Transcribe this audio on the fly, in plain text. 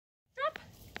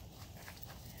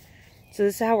So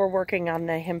this is how we're working on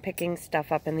him picking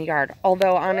stuff up in the yard.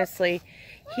 Although, honestly,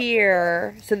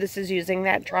 here, so this is using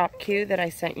that drop cue that I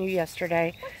sent you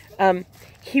yesterday.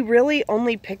 He really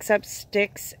only picks up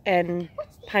sticks and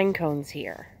pine cones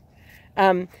here.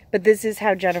 But this is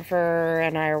how Jennifer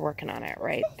and I are working on it,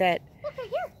 right? That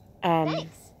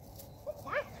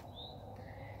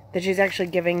she's actually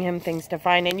giving him things to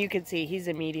find. And you can see he's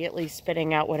immediately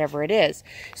spitting out whatever it is.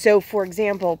 So, for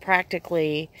example,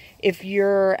 practically, if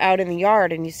you're out in the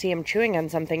yard and you see him chewing on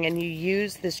something and you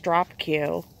use this drop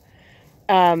cue,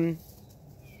 then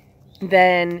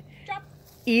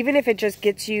even if it just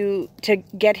gets you to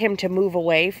get him to move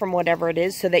away from whatever it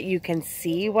is so that you can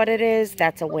see what it is,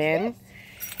 that's a win.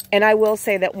 And I will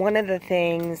say that one of the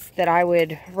things that I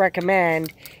would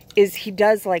recommend is he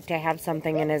does like to have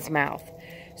something in his mouth.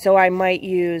 So I might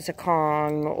use a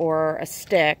Kong or a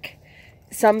stick,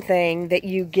 something that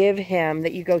you give him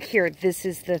that you go, here, this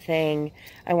is the thing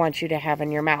I want you to have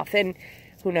in your mouth. And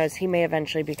who knows, he may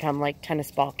eventually become like tennis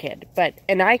ball kid.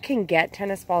 And I can get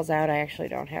tennis balls out. I actually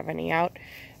don't have any out.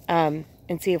 And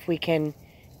see if we can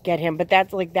get him. But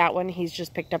that's like that one, he's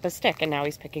just picked up a stick and now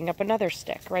he's picking up another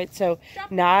stick, right? So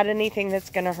not anything that's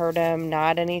going to hurt him,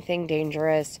 not anything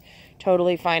dangerous.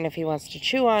 Totally fine if he wants to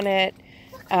chew on it.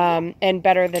 And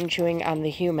better than chewing on the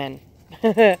human.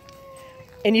 And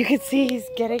you can see he's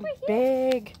getting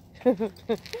big.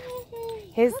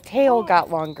 His tail got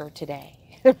longer today.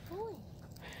 And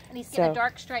he's getting a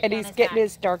dark stripe. And he's getting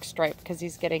his dark stripe because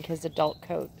he's getting his adult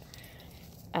coat.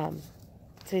 So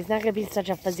he's not going to be such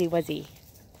a fuzzy wuzzy.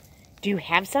 Do you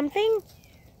have something?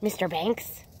 Mr.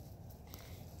 Banks?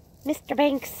 Mr.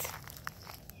 Banks.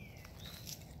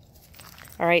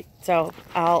 Alright, so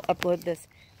I'll upload this.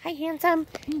 Hi, handsome.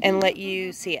 And let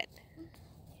you see it.